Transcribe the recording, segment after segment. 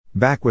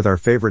Back with our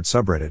favorite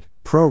subreddit,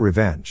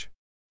 prorevenge.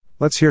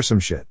 Let's hear some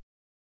shit.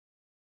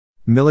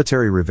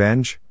 Military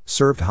revenge,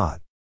 served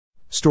hot.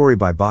 Story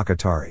by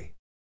Bakatari.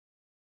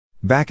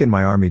 Back in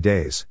my army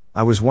days,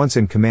 I was once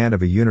in command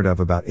of a unit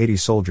of about 80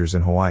 soldiers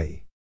in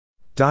Hawaii.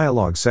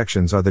 Dialogue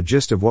sections are the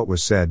gist of what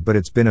was said, but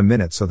it's been a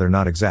minute so they're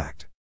not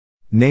exact.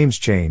 Names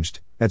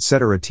changed,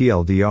 etc.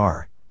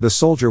 TLDR, the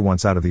soldier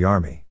wants out of the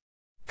army.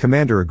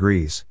 Commander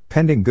agrees,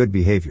 pending good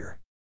behavior.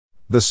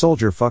 The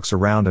soldier fucks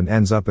around and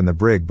ends up in the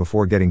brig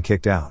before getting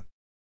kicked out.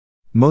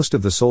 Most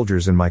of the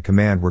soldiers in my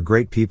command were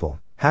great people,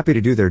 happy to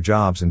do their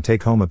jobs and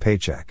take home a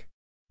paycheck.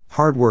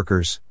 Hard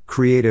workers,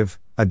 creative,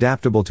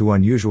 adaptable to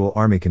unusual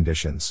army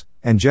conditions,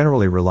 and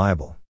generally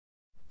reliable.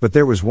 But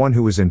there was one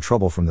who was in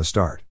trouble from the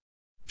start.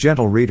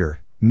 Gentle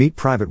reader, meet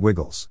Private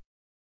Wiggles.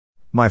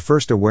 My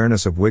first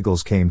awareness of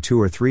Wiggles came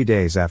 2 or 3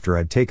 days after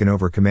I'd taken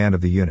over command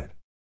of the unit.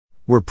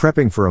 We're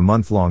prepping for a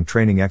month-long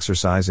training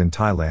exercise in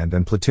Thailand,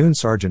 and Platoon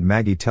Sergeant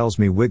Maggie tells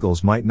me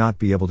Wiggles might not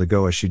be able to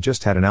go as she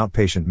just had an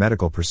outpatient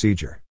medical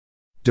procedure.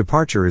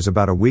 Departure is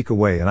about a week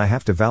away and I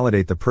have to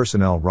validate the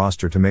personnel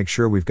roster to make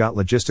sure we've got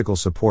logistical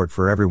support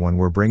for everyone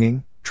we're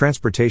bringing,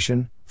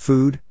 transportation,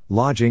 food,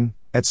 lodging,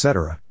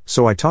 etc.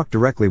 So I talk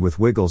directly with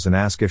Wiggles and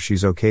ask if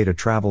she's okay to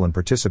travel and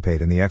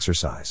participate in the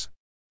exercise.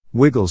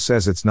 Wiggles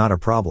says it's not a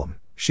problem,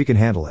 she can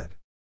handle it.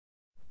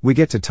 We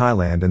get to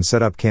Thailand and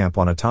set up camp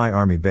on a Thai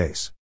army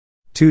base.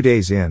 2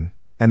 days in,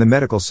 and the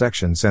medical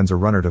section sends a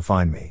runner to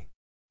find me.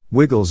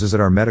 Wiggles is at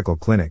our medical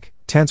clinic,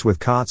 tents with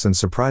cots and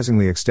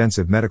surprisingly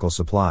extensive medical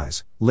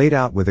supplies, laid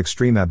out with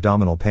extreme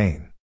abdominal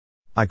pain.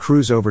 I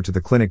cruise over to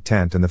the clinic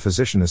tent and the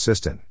physician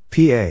assistant,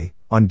 PA,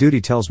 on duty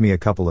tells me a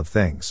couple of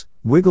things.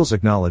 Wiggles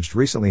acknowledged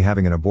recently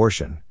having an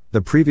abortion,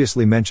 the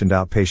previously mentioned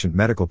outpatient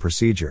medical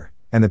procedure,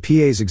 and the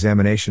PA's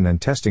examination and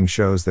testing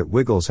shows that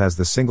Wiggles has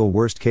the single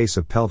worst case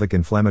of pelvic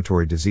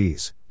inflammatory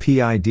disease,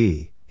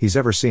 PID, he's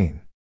ever seen.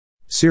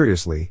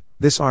 Seriously,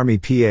 this army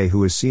PA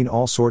who has seen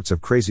all sorts of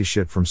crazy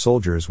shit from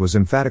soldiers was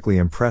emphatically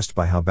impressed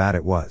by how bad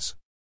it was.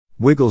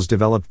 Wiggles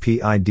developed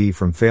PID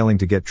from failing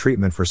to get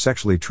treatment for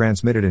sexually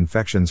transmitted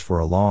infections for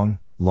a long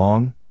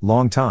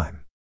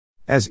time.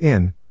 As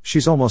in,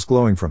 she's almost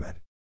glowing from it.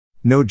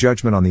 No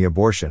judgment on the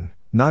abortion,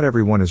 not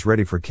everyone is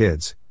ready for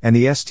kids, and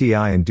the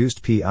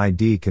STI-induced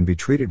PID can be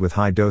treated with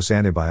high-dose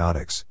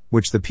antibiotics,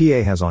 which the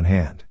PA has on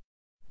hand.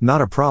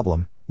 Not a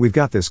problem, we've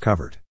got this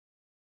covered.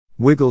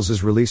 Wiggles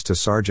is released to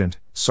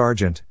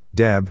Sergeant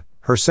Deb,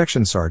 her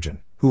section sergeant,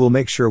 who will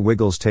make sure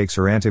Wiggles takes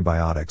her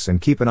antibiotics and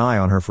keep an eye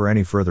on her for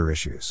any further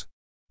issues.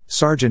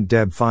 Sergeant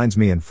Deb finds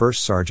me and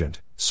First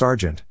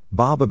Sergeant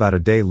Bob about a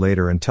day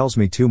later and tells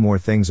me 2 more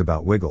things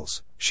about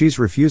Wiggles. She's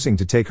refusing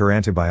to take her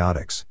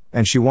antibiotics,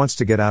 and she wants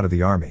to get out of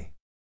the army.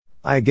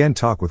 I again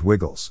talk with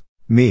Wiggles.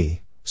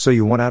 Me, so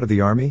you want out of the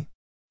army?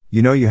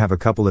 You know you have a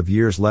couple of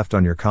years left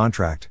on your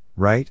contract,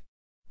 right?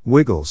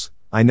 Wiggles,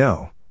 I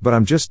know, but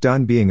I'm just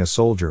done being a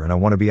soldier and I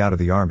want to be out of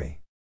the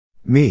army.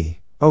 Me,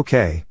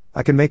 okay,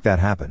 I can make that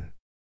happen.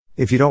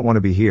 If you don't want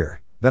to be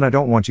here, then I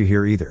don't want you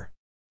here either.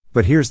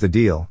 But here's the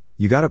deal,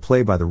 you gotta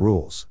play by the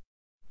rules.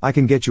 I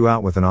can get you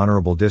out with an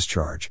honorable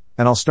discharge,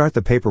 and I'll start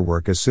the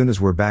paperwork as soon as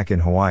we're back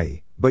in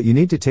Hawaii, but you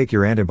need to take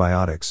your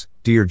antibiotics,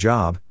 do your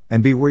job,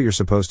 and be where you're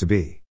supposed to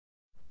be.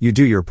 You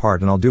do your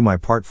part and I'll do my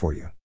part for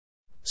you.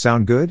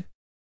 Sound good?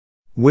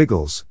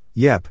 Wiggles,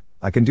 yep,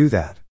 I can do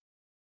that.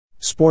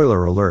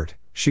 Spoiler alert,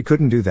 she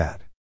couldn't do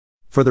that.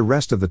 For the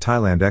rest of the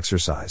Thailand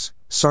exercise,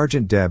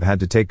 Sergeant Deb had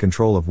to take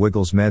control of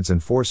Wiggles' meds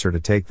and force her to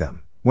take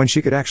them, when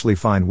she could actually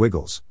find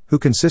Wiggles, who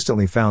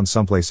consistently found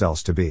someplace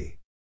else to be.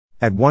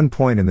 At one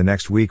point in the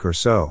next week or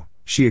so,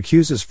 she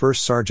accuses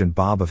First Sergeant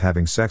Bob of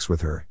having sex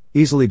with her,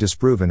 easily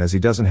disproven as he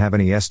doesn't have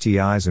any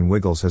STIs and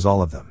Wiggles has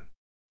all of them.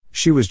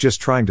 She was just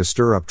trying to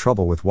stir up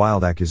trouble with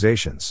wild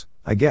accusations,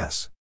 I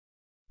guess.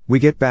 We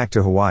get back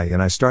to Hawaii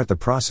and I start the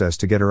process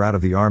to get her out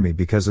of the army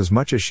because as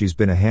much as she's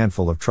been a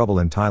handful of trouble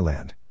in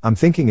Thailand, I'm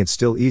thinking it's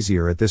still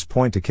easier at this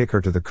point to kick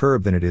her to the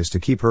curb than it is to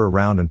keep her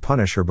around and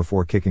punish her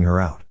before kicking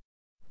her out.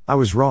 I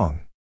was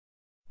wrong.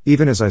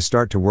 Even as I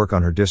start to work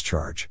on her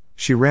discharge,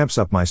 she ramps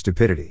up my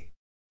stupidity.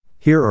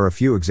 Here are a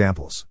few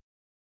examples.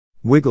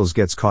 Wiggles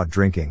gets caught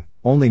drinking,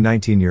 only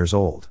 19 years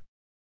old.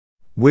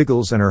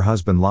 Wiggles and her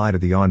husband lie to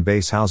the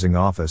on-base housing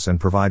office and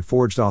provide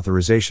forged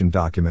authorization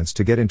documents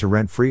to get into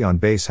rent-free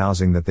on-base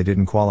housing that they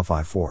didn't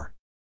qualify for.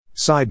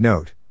 Side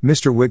note,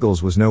 Mr.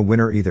 Wiggles was no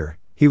winner either,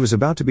 he was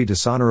about to be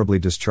dishonorably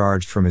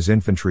discharged from his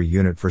infantry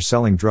unit for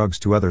selling drugs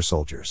to other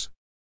soldiers.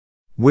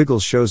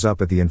 Wiggles shows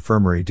up at the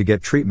infirmary to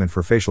get treatment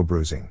for facial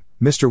bruising.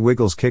 Mr.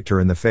 Wiggles kicked her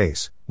in the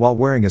face, while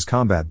wearing his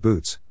combat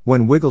boots,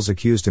 when Wiggles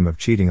accused him of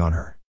cheating on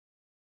her.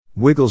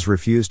 Wiggles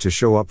refused to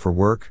show up for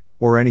work,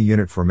 or any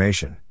unit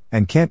formation,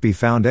 and can't be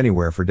found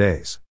anywhere for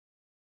days.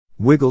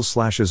 Wiggles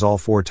slashes all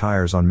 4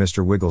 tires on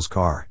Mr. Wiggles'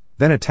 car,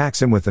 then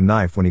attacks him with the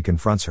knife when he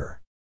confronts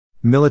her.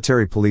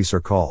 Military police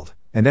are called,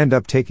 and end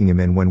up taking him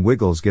in when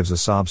Wiggles gives a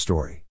sob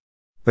story.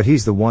 But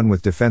he's the one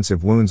with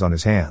defensive wounds on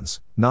his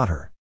hands, not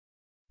her.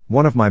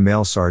 One of my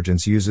male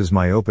sergeants uses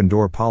my open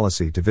door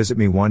policy to visit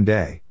me one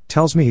day,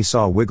 Tells me he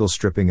saw Wiggles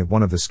stripping at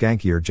one of the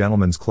skankier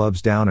gentlemen's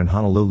clubs down in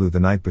Honolulu the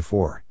night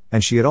before,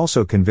 and she had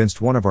also convinced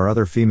one of our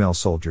other female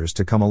soldiers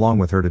to come along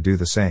with her to do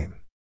the same.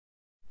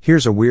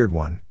 Here's a weird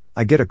one.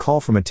 I get a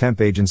call from a temp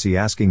agency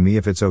asking me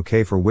if it's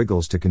okay for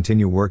Wiggles to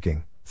continue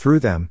working, through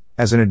them,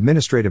 as an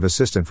administrative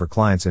assistant for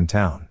clients in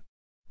town.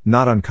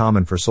 Not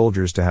uncommon for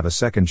soldiers to have a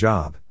second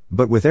job,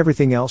 but with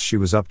everything else she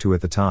was up to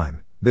at the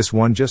time, this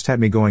one just had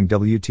me going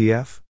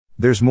WTF?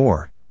 There's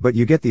more, but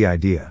you get the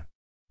idea.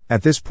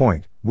 At this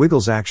point,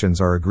 Wiggles'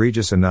 actions are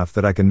egregious enough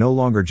that I can no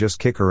longer just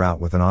kick her out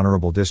with an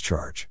honorable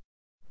discharge.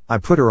 I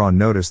put her on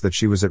notice that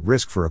she was at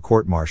risk for a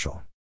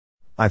court-martial.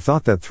 I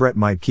thought that threat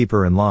might keep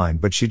her in line,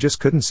 but she just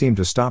couldn't seem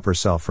to stop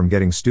herself from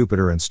getting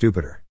stupider and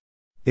stupider.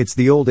 It's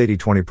the old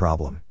 80-20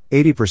 problem.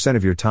 80%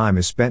 of your time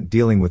is spent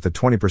dealing with the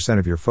 20%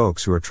 of your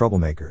folks who are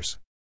troublemakers.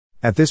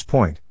 At this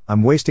point,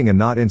 I'm wasting a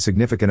not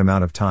insignificant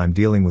amount of time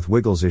dealing with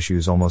Wiggles'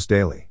 issues almost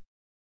daily.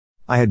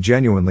 I had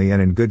genuinely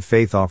and in good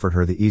faith offered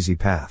her the easy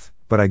path,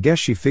 but I guess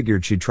she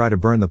figured she'd try to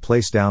burn the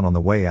place down on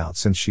the way out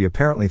since she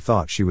apparently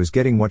thought she was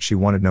getting what she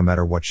wanted no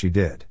matter what she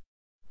did.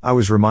 I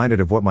was reminded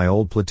of what my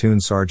old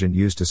platoon sergeant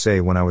used to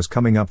say when I was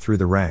coming up through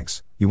the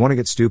ranks: "You want to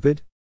get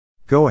stupid?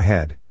 Go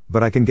ahead,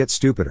 but I can get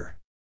stupider."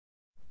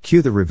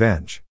 Cue the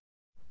revenge.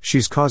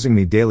 She's causing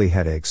me daily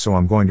headaches, so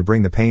I'm going to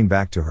bring the pain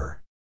back to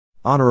her.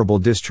 Honorable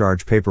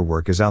discharge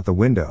paperwork is out the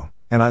window,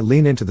 and I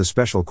lean into the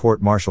special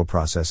court-martial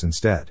process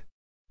instead.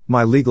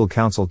 My legal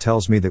counsel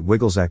tells me that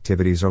Wiggles'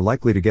 activities are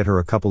likely to get her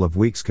a couple of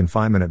weeks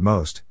confinement at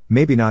most,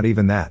 maybe not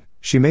even that.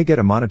 She may get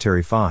a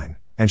monetary fine,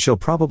 and she'll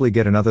probably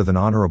get an other than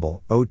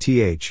honorable,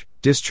 OTH,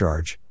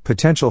 discharge,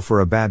 potential for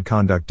a bad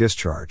conduct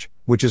discharge,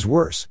 which is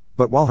worse,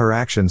 but while her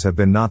actions have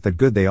been not that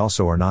good, they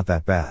also are not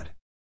that bad.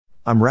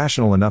 I'm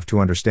rational enough to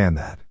understand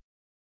that.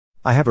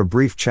 I have a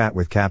brief chat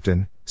with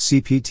Captain,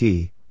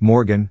 CPT,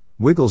 Morgan,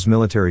 Wiggles'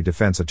 military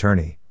defense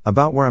attorney,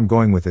 about where I'm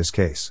going with this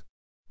case.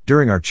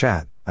 During our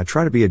chat, I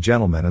try to be a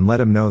gentleman and let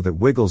him know that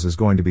Wiggles is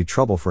going to be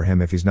trouble for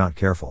him if he's not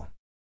careful.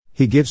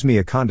 He gives me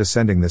a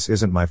condescending "This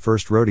isn't my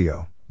first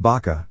rodeo,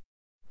 Baka.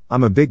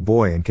 I'm a big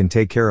boy and can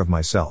take care of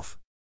myself."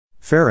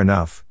 Fair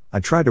enough,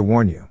 I tried to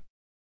warn you.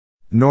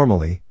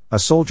 Normally, a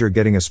soldier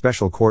getting a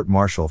special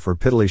court-martial for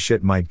piddly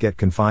shit might get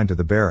confined to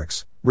the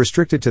barracks,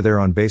 restricted to their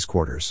on-base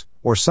quarters,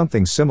 or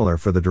something similar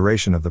for the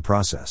duration of the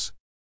process.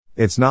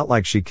 It's not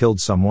like she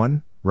killed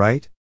someone,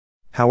 right?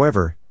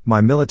 However, my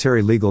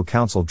military legal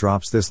counsel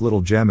drops this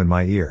little gem in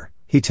my ear.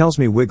 He tells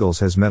me Wiggles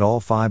has met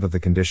all 5 of the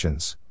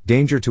conditions: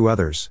 danger to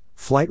others,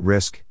 flight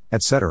risk,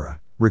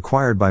 etc.,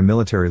 required by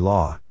military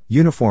law,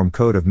 Uniform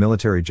Code of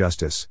Military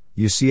Justice,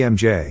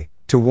 UCMJ,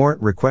 to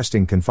warrant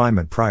requesting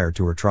confinement prior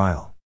to her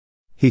trial.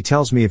 He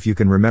tells me if you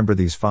can remember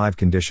these 5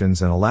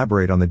 conditions and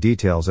elaborate on the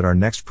details at our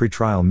next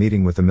pre-trial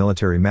meeting with the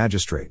military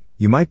magistrate,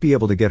 you might be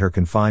able to get her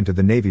confined to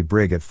the Navy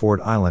brig at Ford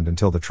Island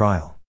until the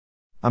trial.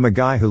 I'm a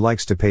guy who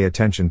likes to pay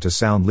attention to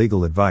sound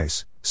legal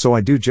advice, so I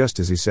do just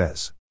as he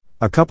says.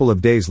 A couple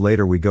of days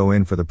later we go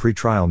in for the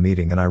pre-trial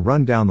meeting and I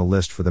run down the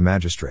list for the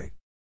magistrate.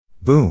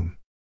 Boom.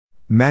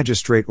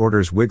 Magistrate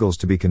orders Wiggles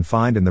to be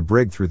confined in the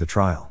brig through the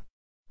trial.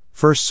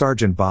 First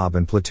Sergeant Bob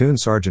and Platoon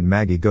Sergeant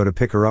Maggie go to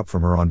pick her up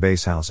from her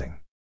on-base housing.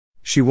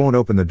 She won't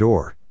open the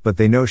door, but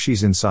they know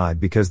she's inside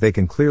because they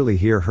can clearly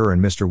hear her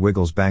and Mr.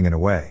 Wiggles banging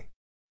away.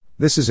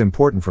 This is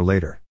important for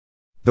later.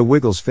 The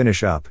Wiggles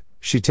finish up,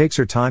 she takes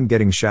her time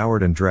getting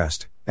showered and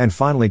dressed, and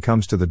finally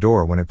comes to the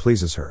door when it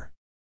pleases her.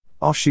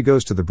 Off she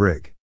goes to the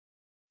brig.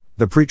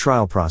 The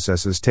pre-trial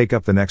processes take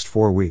up the next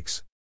 4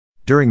 weeks.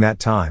 During that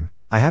time,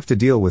 I have to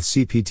deal with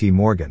CPT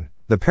Morgan,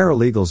 the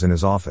paralegals in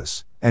his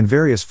office, and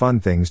various fun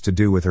things to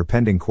do with her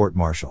pending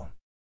court-martial.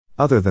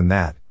 Other than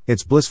that,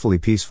 it's blissfully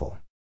peaceful.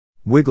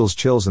 Wiggles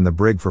chills in the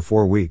brig for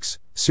 4 weeks,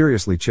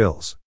 seriously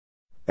chills.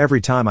 Every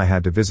time I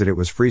had to visit it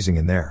was freezing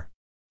in there.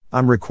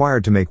 I'm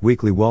required to make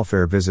weekly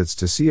welfare visits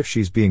to see if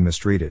she's being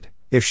mistreated,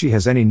 if she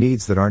has any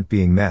needs that aren't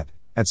being met,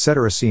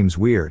 etc. Seems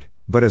weird,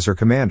 but as her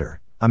commander,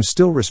 I'm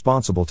still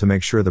responsible to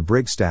make sure the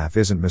brig staff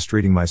isn't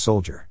mistreating my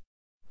soldier.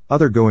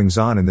 Other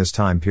goings-on in this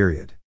time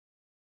period.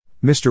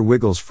 Mr.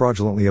 Wiggles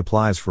fraudulently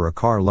applies for a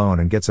car loan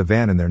and gets a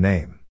van in their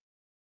name.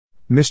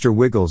 Mr.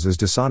 Wiggles is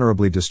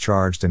dishonorably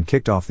discharged and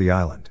kicked off the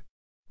island.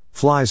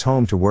 Flies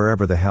home to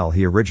wherever the hell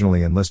he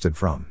originally enlisted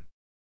from.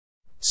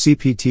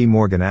 CPT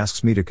Morgan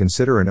asks me to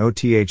consider an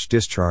OTH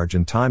discharge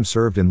and time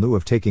served in lieu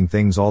of taking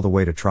things all the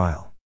way to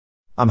trial.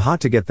 I'm hot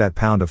to get that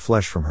pound of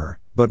flesh from her,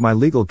 but my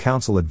legal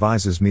counsel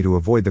advises me to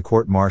avoid the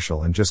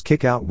court-martial and just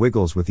kick out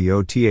Wiggles with the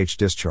OTH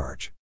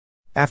discharge.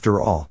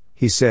 After all,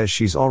 he says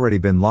she's already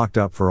been locked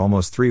up for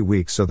almost 3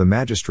 weeks, so the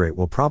magistrate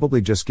will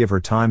probably just give her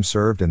time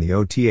served and the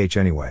OTH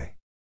anyway.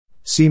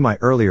 See my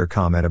earlier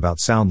comment about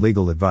sound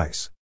legal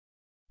advice.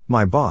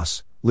 My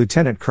boss,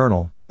 Lieutenant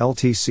Colonel,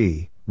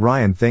 LTC,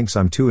 Ryan, thinks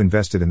I'm too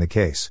invested in the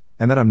case,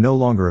 and that I'm no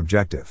longer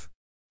objective.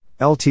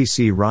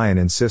 LTC Ryan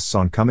insists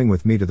on coming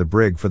with me to the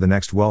brig for the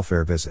next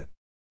welfare visit.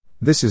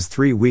 This is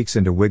 3 weeks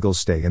into Wiggles'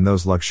 stay in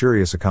those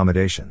luxurious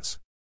accommodations.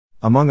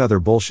 Among other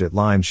bullshit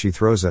lines she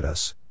throws at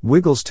us,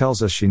 Wiggles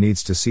tells us she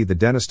needs to see the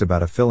dentist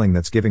about a filling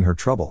that's giving her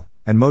trouble,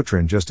 and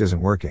Motrin just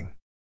isn't working.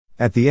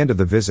 At the end of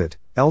the visit,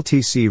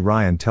 LTC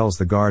Ryan tells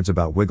the guards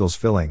about Wiggles'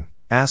 filling,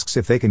 asks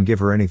if they can give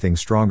her anything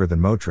stronger than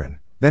Motrin,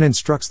 then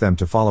instructs them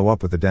to follow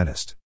up with the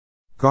dentist.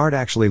 Guard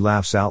actually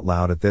laughs out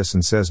loud at this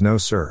and says, "No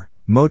sir,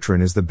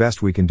 Motrin is the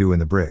best we can do in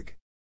the brig."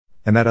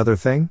 And that other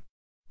thing?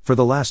 For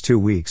the last 2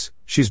 weeks,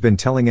 she's been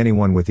telling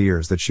anyone with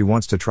ears that she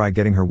wants to try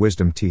getting her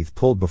wisdom teeth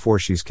pulled before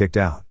she's kicked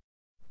out.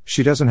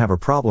 She doesn't have a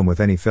problem with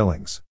any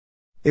fillings.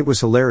 It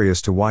was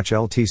hilarious to watch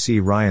LTC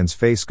Ryan's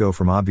face go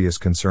from obvious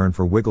concern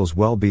for Wiggles'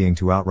 well-being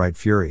to outright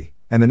fury,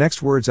 and the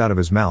next words out of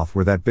his mouth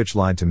were, "That bitch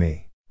lied to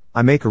me."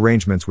 I make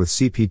arrangements with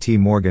CPT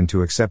Morgan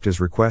to accept his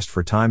request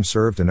for time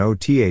served and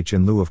OTH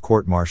in lieu of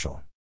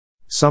court-martial.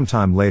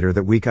 Sometime later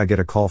that week I get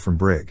a call from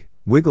Brig.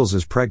 Wiggles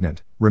is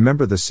pregnant,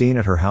 remember the scene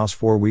at her house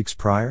 4 weeks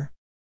prior?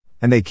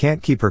 And they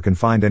can't keep her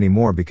confined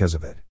anymore because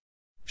of it.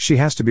 She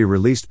has to be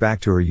released back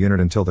to her unit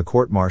until the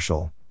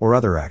court-martial, or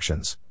other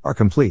actions, are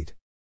complete.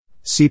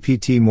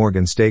 CPT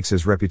Morgan stakes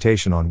his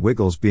reputation on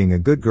Wiggles being a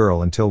good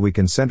girl until we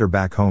can send her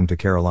back home to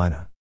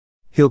Carolina.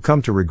 He'll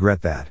come to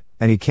regret that,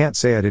 and he can't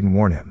say I didn't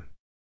warn him.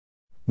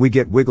 We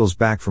get Wiggles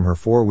back from her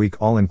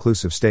 4-week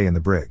all-inclusive stay in the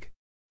brig.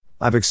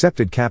 I've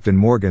accepted Captain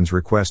Morgan's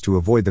request to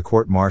avoid the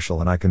court-martial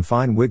and I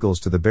confine Wiggles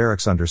to the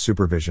barracks under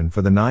supervision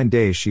for the 9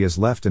 days she has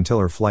left until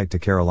her flight to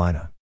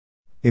Carolina.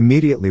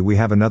 Immediately we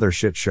have another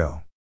shit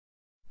show.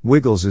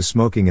 Wiggles is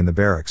smoking in the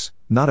barracks,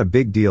 not a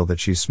big deal that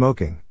she's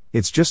smoking,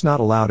 it's just not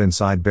allowed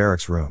inside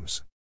barracks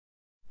rooms.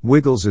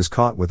 Wiggles is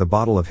caught with a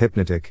bottle of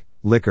hypnotic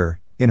liquor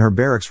in her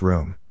barracks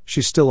room,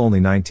 she's still only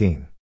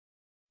 19.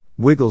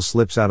 Wiggles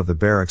slips out of the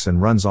barracks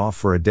and runs off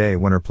for a day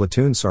when her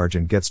platoon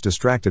sergeant gets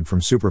distracted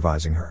from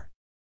supervising her.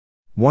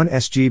 1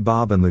 SG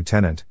Bob and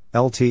Lieutenant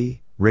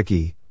LT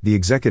Ricky, the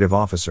executive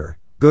officer,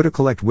 go to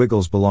collect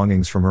Wiggles'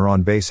 belongings from her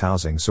on-base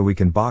housing so we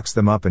can box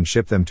them up and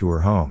ship them to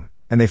her home,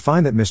 and they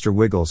find that Mr.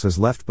 Wiggles has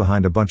left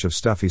behind a bunch of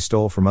stuff he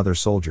stole from other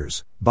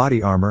soldiers,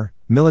 body armor,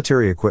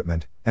 military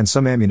equipment, and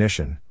some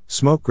ammunition,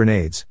 smoke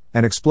grenades,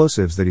 and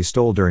explosives that he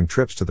stole during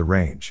trips to the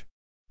range.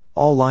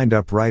 All lined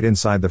up right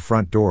inside the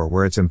front door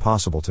where it's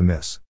impossible to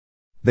miss.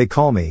 They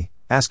call me,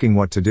 asking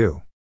what to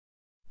do.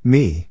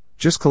 Me,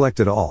 just collect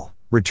it all,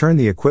 return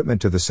the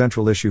equipment to the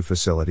central issue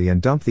facility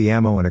and dump the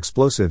ammo and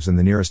explosives in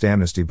the nearest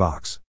amnesty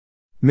box.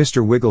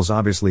 Mr. Wiggles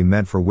obviously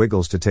meant for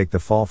Wiggles to take the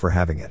fall for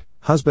having it,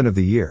 husband of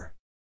the year.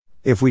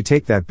 If we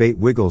take that bait,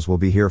 Wiggles will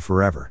be here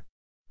forever.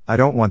 I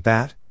don't want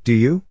that, do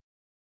you?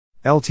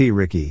 LT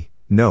Ricky,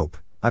 nope,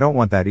 I don't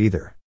want that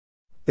either.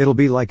 It'll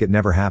be like it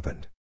never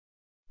happened.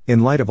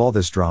 In light of all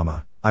this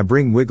drama, I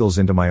bring Wiggles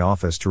into my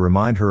office to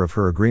remind her of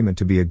her agreement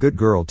to be a good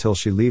girl till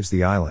she leaves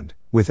the island,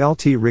 with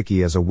LT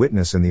Ricky as a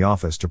witness in the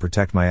office to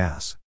protect my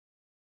ass.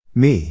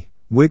 Me,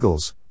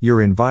 Wiggles,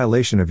 you're in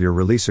violation of your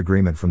release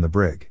agreement from the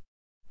brig.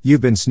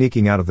 You've been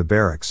sneaking out of the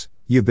barracks,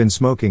 you've been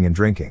smoking and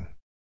drinking.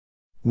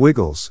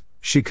 Wiggles,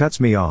 she cuts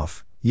me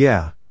off,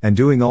 yeah, and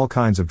doing all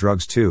kinds of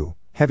drugs too,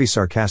 heavy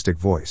sarcastic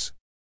voice.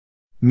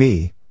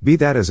 Me, be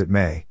that as it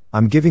may,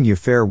 I'm giving you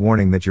fair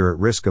warning that you're at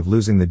risk of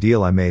losing the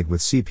deal I made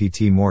with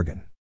CPT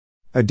Morgan.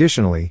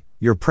 Additionally,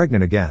 you're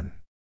pregnant again.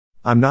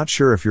 I'm not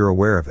sure if you're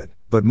aware of it,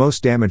 but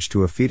most damage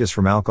to a fetus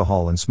from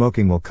alcohol and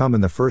smoking will come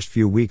in the first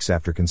few weeks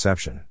after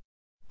conception.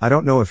 I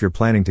don't know if you're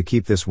planning to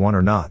keep this one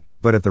or not,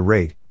 but at the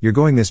rate you're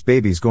going, this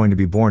baby's going to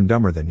be born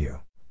dumber than you.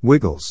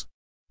 Wiggles,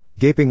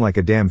 gaping like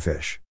a damn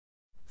fish,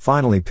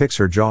 finally picks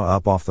her jaw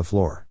up off the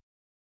floor.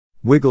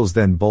 Wiggles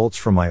then bolts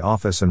from my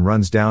office and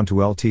runs down to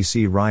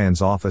LTC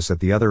Ryan's office at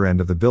the other end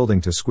of the building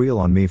to squeal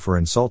on me for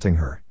insulting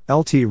her,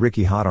 LT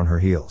Ricky hot on her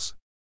heels.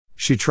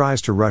 She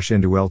tries to rush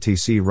into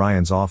LTC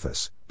Ryan's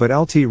office, but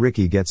LT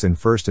Ricky gets in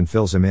first and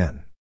fills him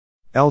in.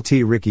 LT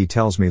Ricky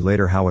tells me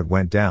later how it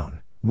went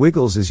down.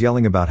 Wiggles is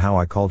yelling about how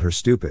I called her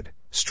stupid,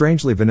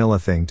 strangely vanilla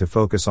thing to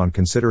focus on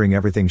considering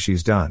everything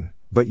she's done,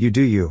 but you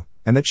do you,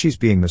 and that she's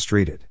being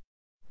mistreated.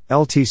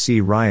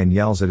 LTC Ryan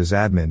yells at his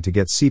admin to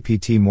get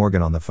CPT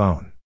Morgan on the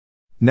phone.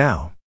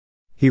 Now.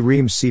 He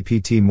reams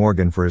CPT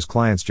Morgan for his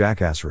client's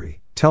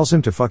jackassery, tells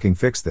him to fucking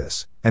fix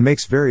this, and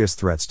makes various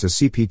threats to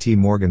CPT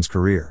Morgan's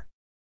career.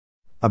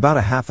 About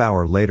a half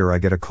hour later I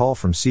get a call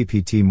from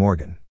CPT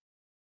Morgan.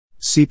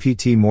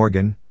 CPT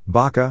Morgan,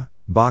 Baka,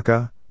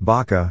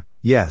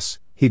 yes,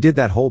 he did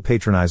that whole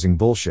patronizing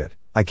bullshit.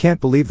 I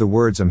can't believe the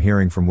words I'm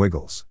hearing from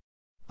Wiggles.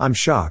 I'm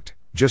shocked,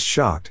 just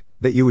shocked,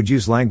 that you would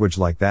use language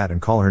like that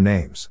and call her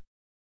names.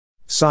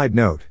 Side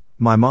note,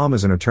 my mom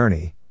is an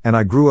attorney, and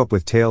I grew up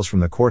with tales from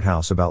the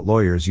courthouse about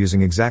lawyers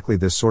using exactly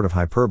this sort of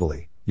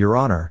hyperbole. Your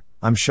Honor,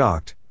 I'm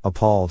shocked,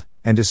 appalled,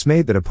 and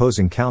dismayed that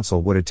opposing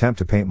counsel would attempt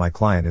to paint my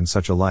client in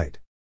such a light.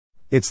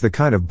 It's the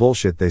kind of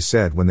bullshit they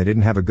said when they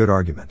didn't have a good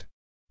argument.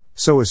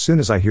 So as soon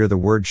as I hear the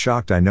word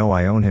shocked I know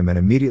I own him and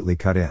immediately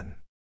cut in.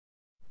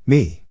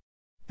 Me.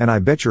 And I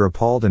bet you're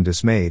appalled and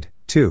dismayed,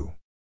 too.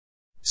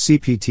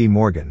 CPT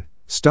Morgan,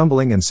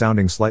 stumbling and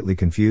sounding slightly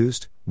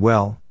confused,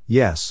 well,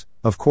 yes,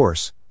 of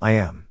course, I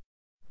am.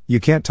 You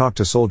can't talk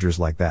to soldiers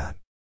like that.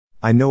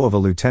 I know of a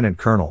lieutenant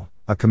colonel,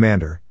 a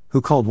commander, who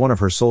called one of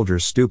her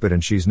soldiers stupid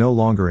and she's no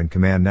longer in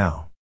command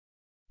now.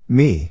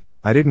 Me,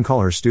 I didn't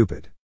call her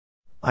stupid.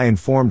 I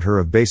informed her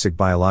of basic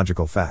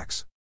biological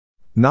facts.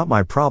 Not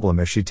my problem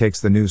if she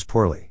takes the news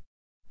poorly.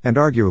 And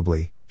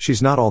arguably,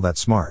 she's not all that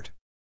smart.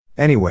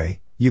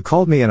 Anyway, you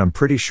called me and I'm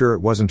pretty sure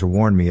it wasn't to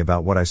warn me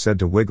about what I said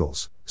to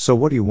Wiggles, so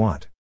what do you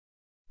want?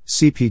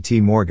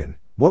 CPT Morgan,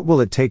 what will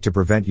it take to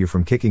prevent you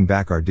from kicking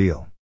back our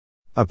deal?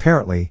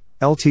 Apparently,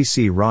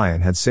 LTC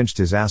Ryan had cinched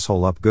his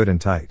asshole up good and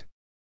tight.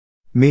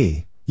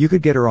 Me, you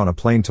could get her on a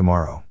plane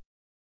tomorrow.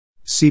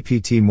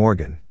 CPT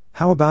Morgan,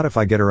 how about if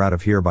I get her out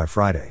of here by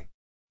Friday?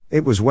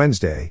 It was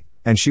Wednesday,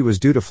 and she was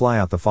due to fly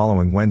out the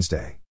following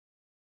Wednesday.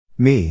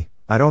 Me,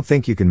 I don't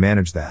think you can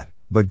manage that,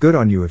 but good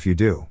on you if you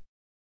do.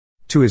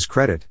 To his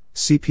credit,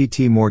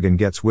 CPT Morgan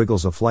gets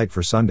Wiggles a flight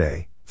for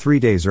Sunday, 3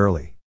 days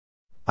early.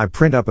 I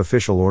print up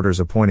official orders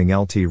appointing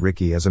LT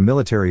Ricky as a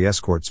military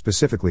escort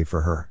specifically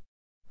for her.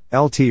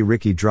 LT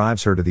Ricky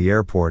drives her to the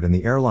airport and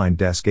the airline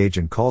desk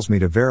agent calls me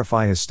to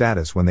verify his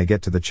status when they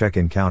get to the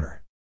check-in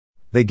counter.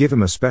 They give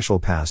him a special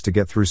pass to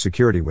get through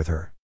security with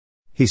her.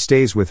 He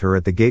stays with her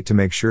at the gate to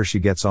make sure she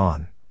gets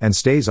on, and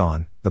stays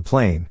on, the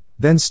plane,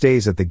 then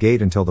stays at the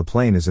gate until the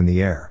plane is in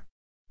the air.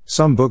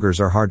 Some boogers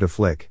are hard to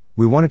flick,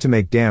 we wanted to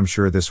make damn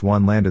sure this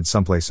one landed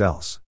someplace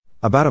else.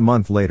 About a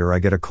month later I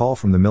get a call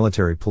from the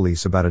military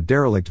police about a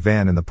derelict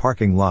van in the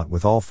parking lot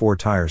with all 4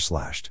 tires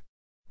slashed.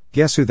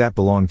 Guess who that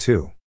belonged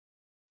to?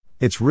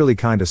 It's really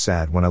kinda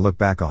sad when I look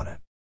back on it.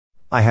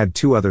 I had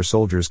 2 other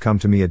soldiers come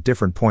to me at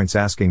different points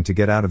asking to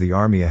get out of the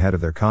army ahead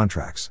of their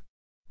contracts.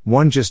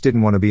 One just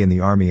didn't want to be in the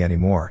army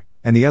anymore,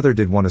 and the other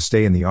did want to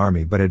stay in the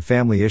army but had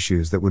family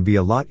issues that would be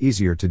a lot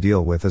easier to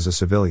deal with as a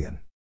civilian.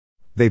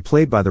 They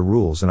played by the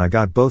rules and I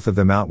got both of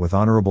them out with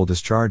honorable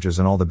discharges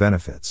and all the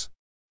benefits.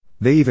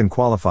 They even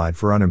qualified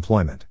for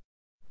unemployment.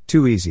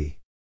 Too easy.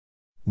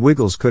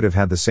 Wiggles could have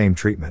had the same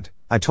treatment.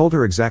 I told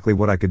her exactly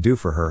what I could do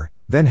for her,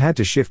 then had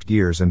to shift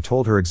gears and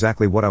told her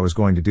exactly what I was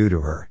going to do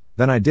to her,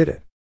 then I did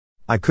it.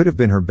 I could have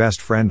been her best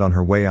friend on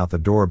her way out the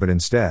door but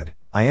instead,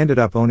 I ended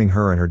up owning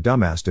her and her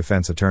dumbass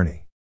defense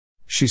attorney.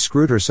 She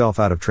screwed herself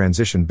out of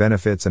transition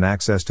benefits and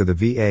access to the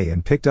VA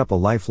and picked up a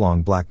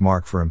lifelong black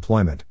mark for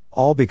employment,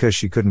 all because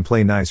she couldn't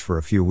play nice for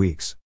a few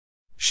weeks.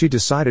 She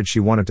decided she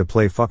wanted to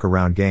play fuck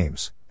around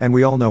games, and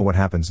we all know what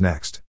happens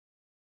next.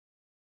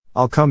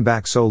 I'll come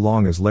back so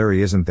long as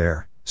Larry isn't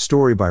there.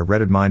 Story by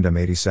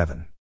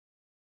RedditMindum87.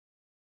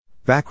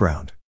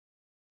 Background.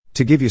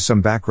 To give you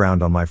some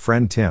background on my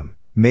friend Tim,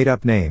 made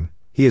up name,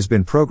 he has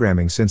been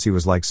programming since he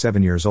was like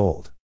 7 years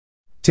old.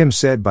 Tim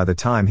said by the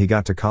time he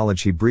got to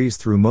college he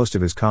breezed through most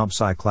of his comp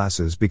sci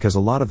classes because a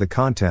lot of the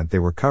content they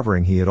were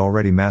covering he had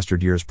already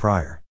mastered years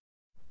prior.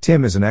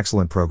 Tim is an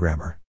excellent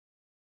programmer.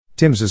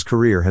 Tim's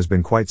career has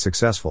been quite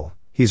successful.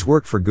 He's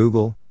worked for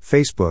Google,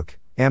 Facebook,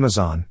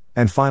 Amazon,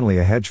 and finally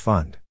a hedge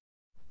fund.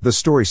 The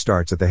story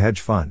starts at the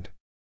hedge fund.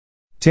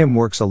 Tim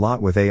works a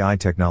lot with AI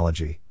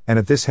technology, and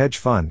at this hedge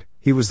fund,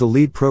 he was the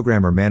lead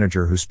programmer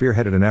manager who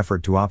spearheaded an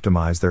effort to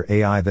optimize their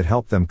AI that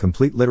helped them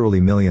complete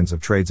literally millions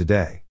of trades a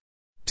day.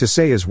 To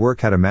say his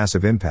work had a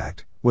massive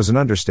impact was an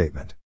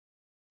understatement.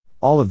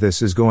 All of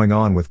this is going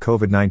on with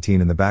COVID-19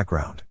 in the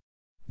background.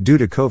 Due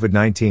to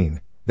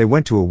COVID-19, they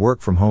went to a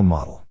work-from-home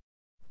model,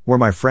 where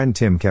my friend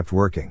Tim kept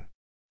working.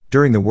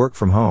 During the work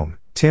from home,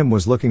 Tim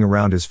was looking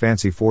around his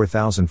fancy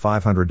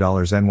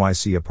 $4,500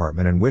 NYC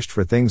apartment and wished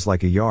for things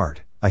like a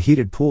yard, a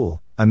heated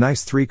pool, a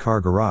nice 3-car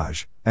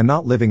garage, and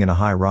not living in a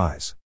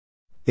high-rise.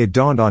 It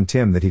dawned on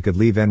Tim that he could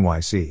leave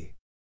NYC.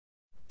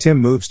 Tim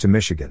moves to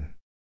Michigan.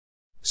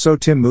 So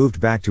Tim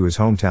moved back to his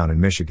hometown in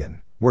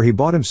Michigan, where he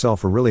bought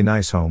himself a really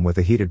nice home with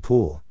a heated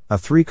pool, a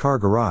 3-car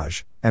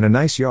garage, and a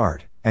nice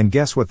yard, and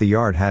guess what the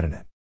yard had in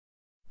it?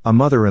 A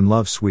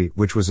mother-in-love suite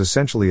which was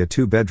essentially a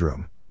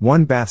 2-bedroom,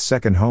 1-bath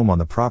second home on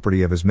the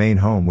property of his main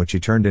home which he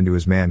turned into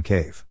his man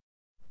cave.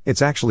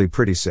 It's actually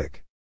pretty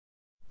sick.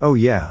 Oh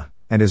yeah,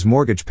 and his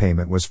mortgage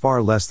payment was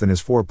far less than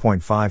his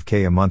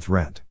 $4.5K a month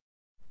rent.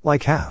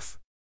 Like half.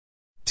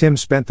 Tim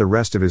spent the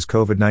rest of his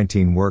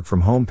COVID-19 work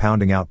from home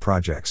pounding out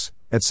projects,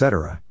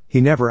 etc.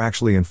 He never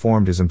actually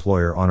informed his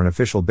employer on an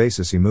official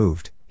basis he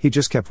moved, he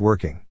just kept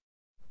working.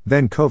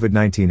 Then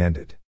COVID-19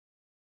 ended.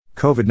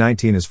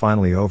 COVID-19 is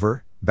finally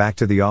over, back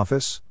to the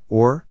office,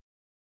 or?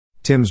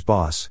 Tim's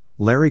boss,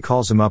 Larry,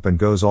 calls him up and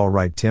goes, "All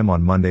right Tim,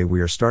 on Monday we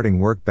are starting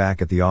work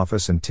back at the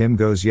office," and Tim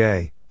goes,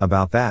 "Yay,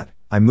 about that,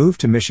 I moved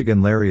to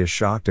Michigan." Larry is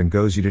shocked and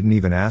goes, "You didn't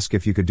even ask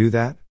if you could do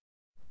that?"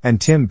 And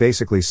Tim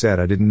basically said,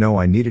 "I didn't know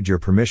I needed your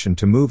permission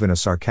to move," in a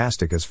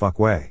sarcastic as fuck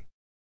way.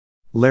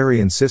 Larry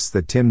insists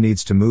that Tim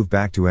needs to move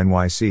back to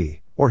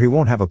NYC, or he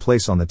won't have a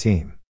place on the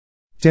team.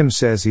 Tim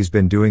says he's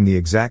been doing the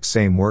exact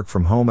same work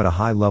from home at a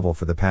high level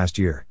for the past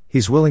year.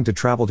 He's willing to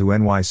travel to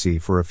NYC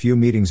for a few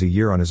meetings a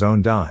year on his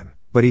own dime,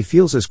 but he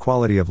feels his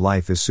quality of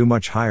life is so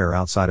much higher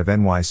outside of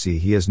NYC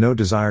he has no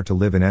desire to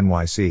live in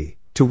NYC,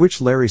 to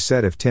which Larry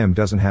said if Tim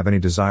doesn't have any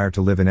desire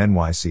to live in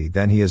NYC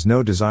then he has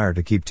no desire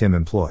to keep Tim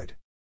employed.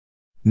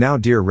 Now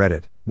dear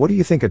Reddit, what do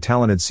you think a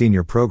talented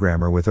senior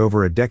programmer with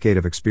over a decade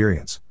of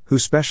experience, who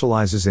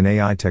specializes in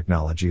AI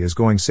technology, is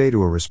going to say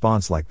to a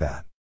response like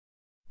that?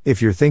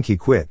 If you think he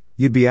quit,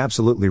 you'd be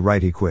absolutely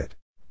right, he quit.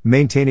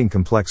 Maintaining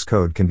complex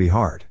code can be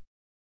hard.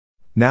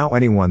 Now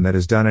anyone that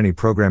has done any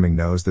programming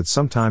knows that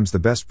sometimes the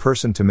best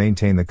person to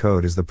maintain the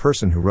code is the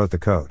person who wrote the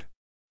code.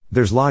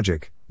 There's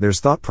logic, there's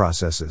thought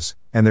processes,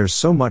 and there's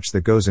so much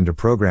that goes into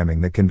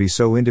programming that can be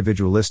so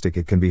individualistic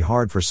it can be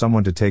hard for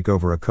someone to take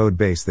over a code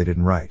base they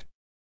didn't write.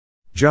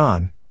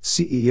 John,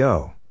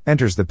 CEO,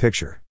 enters the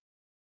picture.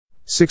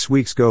 6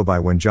 weeks go by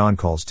when John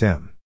calls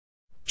Tim.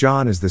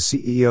 John is the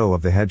CEO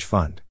of the hedge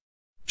fund.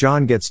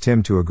 John gets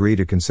Tim to agree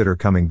to consider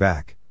coming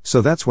back,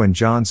 so that's when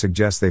John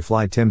suggests they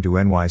fly Tim to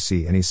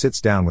NYC and he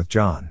sits down with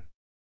John.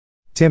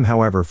 Tim,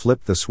 however,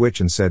 flipped the switch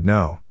and said,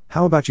 "No,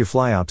 how about you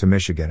fly out to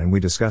Michigan and we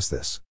discuss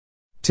this?"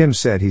 Tim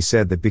said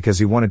that because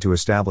he wanted to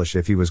establish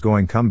if he was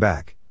going come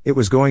back, it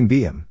was going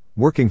be him,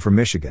 working for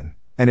Michigan,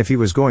 and if he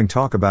was going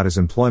talk about his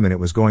employment it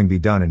was going be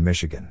done in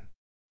Michigan.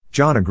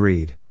 John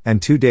agreed,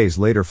 and 2 days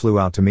later flew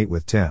out to meet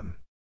with Tim.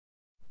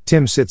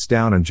 Tim sits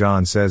down and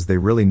John says they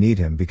really need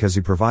him because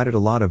he provided a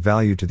lot of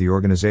value to the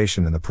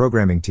organization and the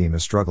programming team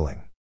is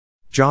struggling.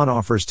 John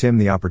offers Tim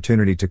the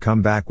opportunity to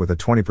come back with a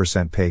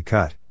 20% pay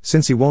cut,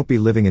 since he won't be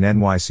living in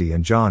NYC,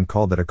 and John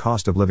called that a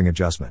cost of living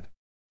adjustment.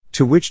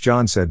 To which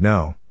John said,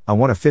 "No, I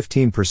want a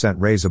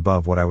 15% raise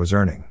above what I was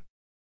earning."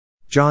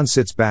 John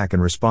sits back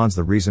and responds,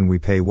 "The reason we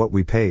pay what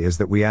we pay is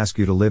that we ask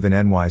you to live in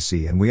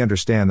NYC and we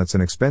understand that's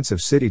an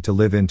expensive city to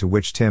live in." To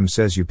which Tim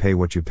says, "You pay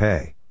what you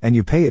pay, and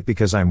you pay it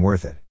because I'm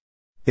worth it.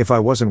 If I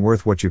wasn't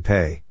worth what you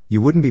pay, you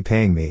wouldn't be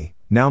paying me.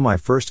 Now my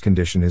first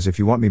condition is if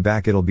you want me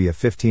back it'll be a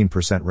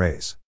 15%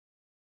 raise."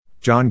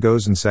 John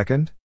goes, "And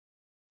second?"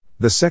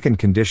 "The second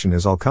condition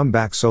is I'll come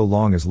back so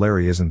long as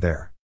Larry isn't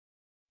there."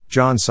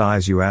 John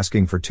sighs, "You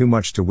asking for too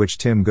much?" To which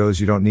Tim goes,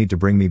 "You don't need to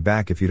bring me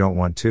back if you don't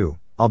want to.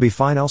 I'll be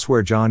fine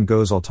elsewhere." John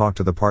goes, "I'll talk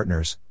to the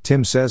partners."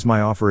 Tim says, "My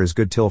offer is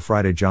good till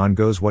Friday." John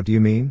goes, "What do you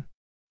mean?"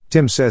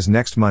 Tim says,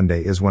 "Next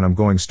Monday is when I'm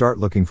going start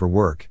looking for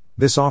work.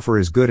 This offer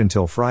is good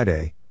until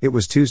Friday." It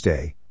was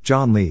Tuesday.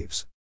 John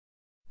leaves.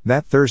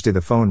 That Thursday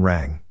the phone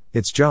rang.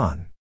 It's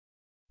John.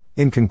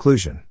 In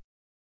conclusion.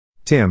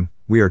 Tim,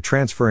 we are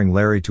transferring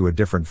Larry to a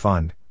different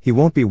fund. He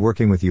won't be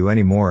working with you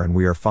anymore and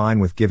we are fine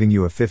with giving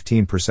you a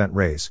 15%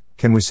 raise.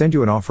 Can we send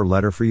you an offer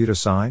letter for you to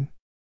sign?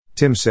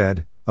 Tim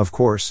said, "Of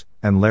course,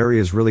 and Larry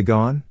is really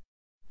gone?"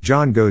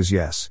 John goes,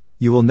 "Yes,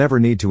 you will never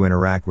need to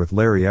interact with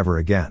Larry ever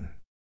again."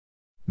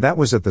 That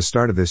was at the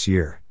start of this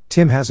year.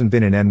 Tim hasn't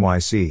been in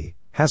NYC,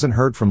 hasn't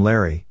heard from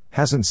Larry,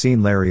 hasn't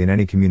seen Larry in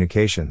any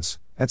communications,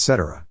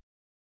 etc.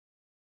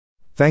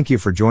 Thank you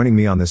for joining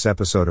me on this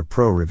episode of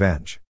Pro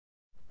Revenge.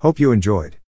 Hope you enjoyed.